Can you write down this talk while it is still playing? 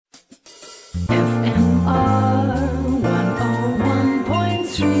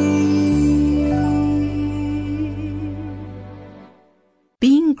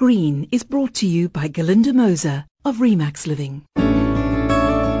Green is brought to you by Galinda Moser of Remax Living.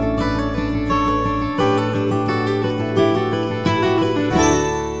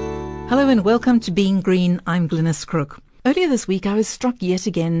 Hello and welcome to Being Green. I'm Glynis Crook. Earlier this week I was struck yet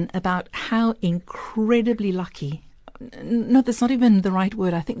again about how incredibly lucky, no, that's not even the right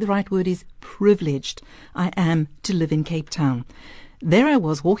word, I think the right word is privileged, I am to live in Cape Town. There I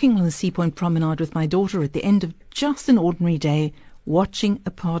was walking on the Sea Point Promenade with my daughter at the end of just an ordinary day, watching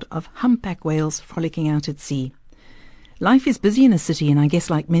a pod of humpback whales frolicking out at sea. Life is busy in a city, and I guess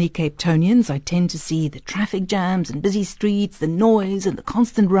like many Cape Townians, I tend to see the traffic jams and busy streets, the noise and the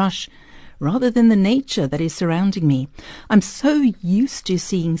constant rush, rather than the nature that is surrounding me. I'm so used to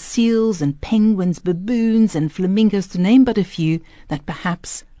seeing seals and penguins, baboons and flamingos, to name but a few, that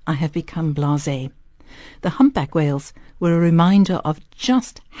perhaps I have become blasé. The humpback whales were a reminder of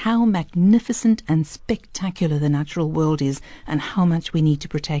just how magnificent and spectacular the natural world is and how much we need to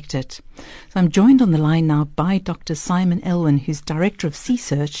protect it. So I'm joined on the line now by Dr. Simon Elwin, who's Director of Sea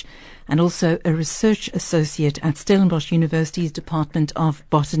Search and also a Research Associate at Stellenbosch University's Department of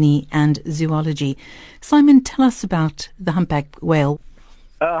Botany and Zoology. Simon, tell us about the humpback whale.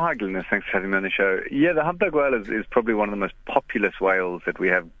 Hi, Glynis. Thanks for having me on the show. Yeah, the humpback whale is probably one of the most populous whales that we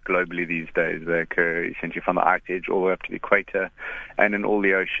have globally these days. They occur essentially from the ice edge all the way up to the equator and in all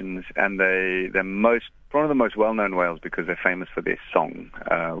the oceans. And they're one of the most well-known whales because they're famous for their song,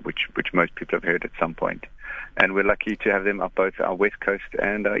 which most people have heard at some point. And we're lucky to have them up both our west coast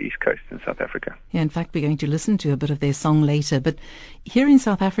and our east coast in South Africa. Yeah, in fact, we're going to listen to a bit of their song later. But here in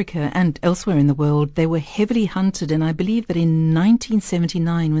South Africa and elsewhere in the world, they were heavily hunted. And I believe that in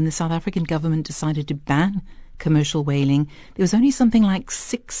 1979, when the South African government decided to ban commercial whaling, there was only something like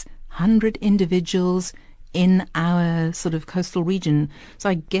 600 individuals in our sort of coastal region. So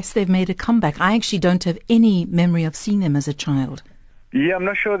I guess they've made a comeback. I actually don't have any memory of seeing them as a child. Yeah, I'm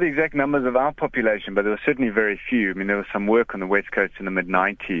not sure the exact numbers of our population, but there were certainly very few. I mean, there was some work on the West Coast in the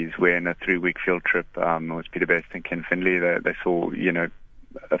mid-90s where in a 3-week field trip, it was Peter Best and Ken Findlay, they saw,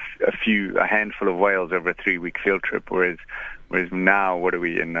 a handful of whales over a 3-week field trip, whereas now, what are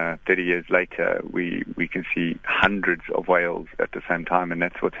we, in 30 years later, we can see hundreds of whales at the same time, and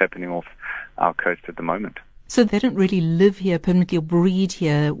that's what's happening off our coast at the moment. So they don't really live here permanently or breed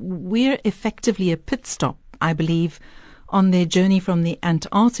here. We're effectively a pit stop, I believe, on their journey from the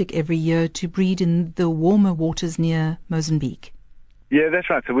Antarctic every year to breed in the warmer waters near Mozambique. Yeah, that's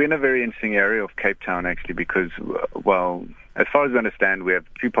right. So we're in a very interesting area of Cape Town, actually, because, well, as far as we understand, we have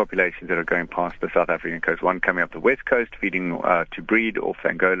two populations that are going past the South African coast, one coming up the west coast, feeding to breed off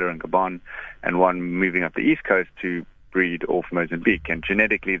Angola and Gabon, and one moving up the east coast to breed off Mozambique. And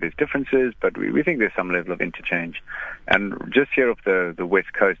genetically there's differences, but we think there's some level of interchange. And just here off the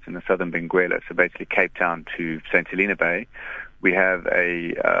west coast in the southern Benguela, so basically Cape Town to St. Helena Bay, we have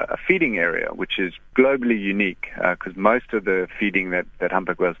a feeding area which is globally unique because most of the feeding that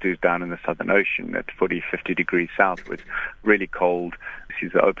humpback whales do is down in the Southern Ocean at 40, 50 degrees southwards, really cold. This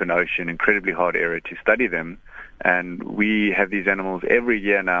is the open ocean, incredibly hard area to study them. And we have these animals every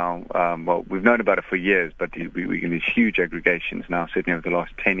year now. Well, we've known about it for years, but we get these huge aggregations now, certainly over the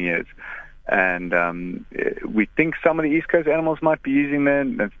last 10 years. And we think some of the East Coast animals might be using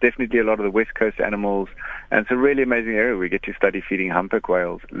them. That's definitely a lot of the West Coast animals. And it's a really amazing area. We get to study feeding humpback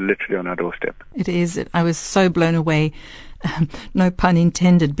whales literally on our doorstep. It is. I was so blown away. No pun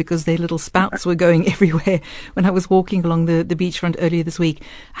intended, because their little spouts were going everywhere when I was walking along the beachfront earlier this week.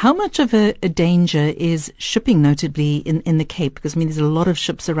 How much of a danger is shipping, notably in the Cape? Because, I mean, there's a lot of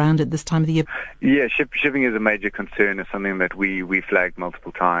ships around at this time of the year. Yeah, shipping is a major concern. It's something that we flagged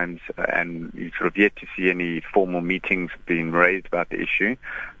multiple times, and you sort of yet to see any formal meetings being raised about the issue.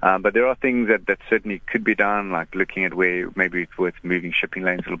 But there are things that certainly could be done, like looking at where maybe it's worth moving shipping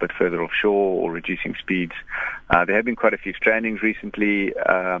lanes a little bit further offshore or reducing speeds. There have been quite a few strandings recently,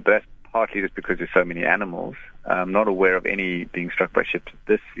 but that's partly just because there's so many animals. I'm not aware of any being struck by ships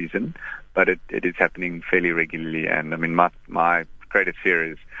this season, but it is happening fairly regularly. And I mean, my greatest fear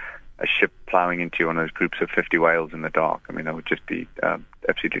is a ship plowing into one of those groups of 50 whales in the dark. I mean, that would just be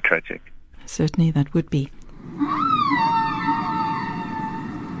absolutely tragic. Certainly that would be.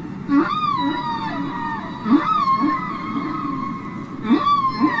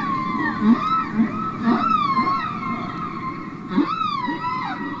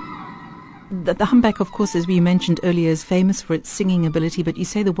 The humpback, of course, as we mentioned earlier, is famous for its singing ability, but you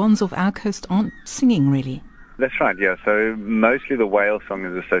say the ones off our coast aren't singing, really. That's right, yeah. So mostly the whale song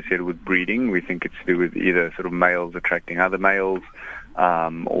is associated with breeding. We think it's to do with either sort of males attracting other males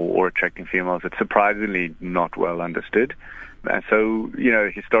or attracting females. It's surprisingly not well understood. And so,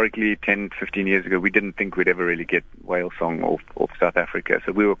 historically, 10, 15 years ago, we didn't think we'd ever really get whale song off South Africa.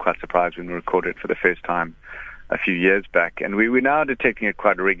 So we were quite surprised when we recorded it for the first time a few years back. And we're now detecting it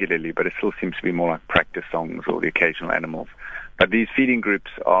quite regularly, but it still seems to be more like practice songs or the occasional animals. But these feeding groups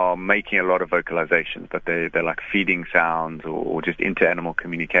are making a lot of vocalizations, but they're like feeding sounds or just inter-animal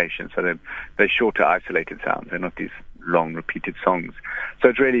communication. So they're shorter, isolated sounds. They're not these long, repeated songs. So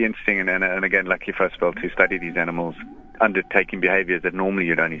it's really interesting, and again, lucky for us to study these animals undertaking behaviors that normally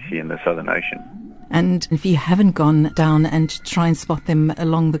you'd only see in the Southern Ocean. And if you haven't gone down and try and spot them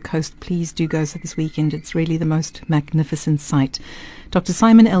along the coast, please do go this weekend. It's really the most magnificent sight. Dr.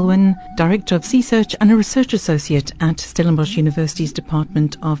 Simon Elwin, Director of Sea Search and a Research Associate at Stellenbosch University's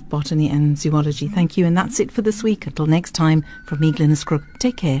Department of Botany and Zoology. Thank you, and that's it for this week. Until next time, from me, Glynis Crook,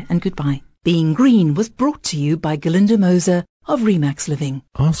 take care and goodbye. Being Green was brought to you by Galinda Moser of Remax Living.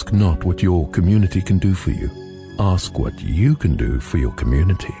 Ask not what your community can do for you. Ask what you can do for your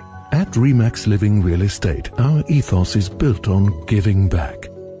community. At Remax Living Real Estate, our ethos is built on giving back.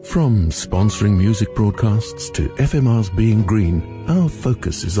 From sponsoring music broadcasts to FMR's Being Green, our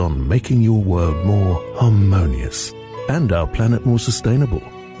focus is on making your world more harmonious and our planet more sustainable.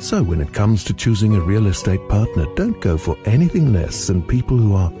 So when it comes to choosing a real estate partner, don't go for anything less than people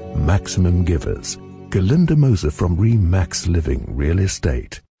who are maximum givers. Galinda Moser from Remax Living Real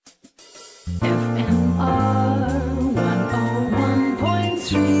Estate.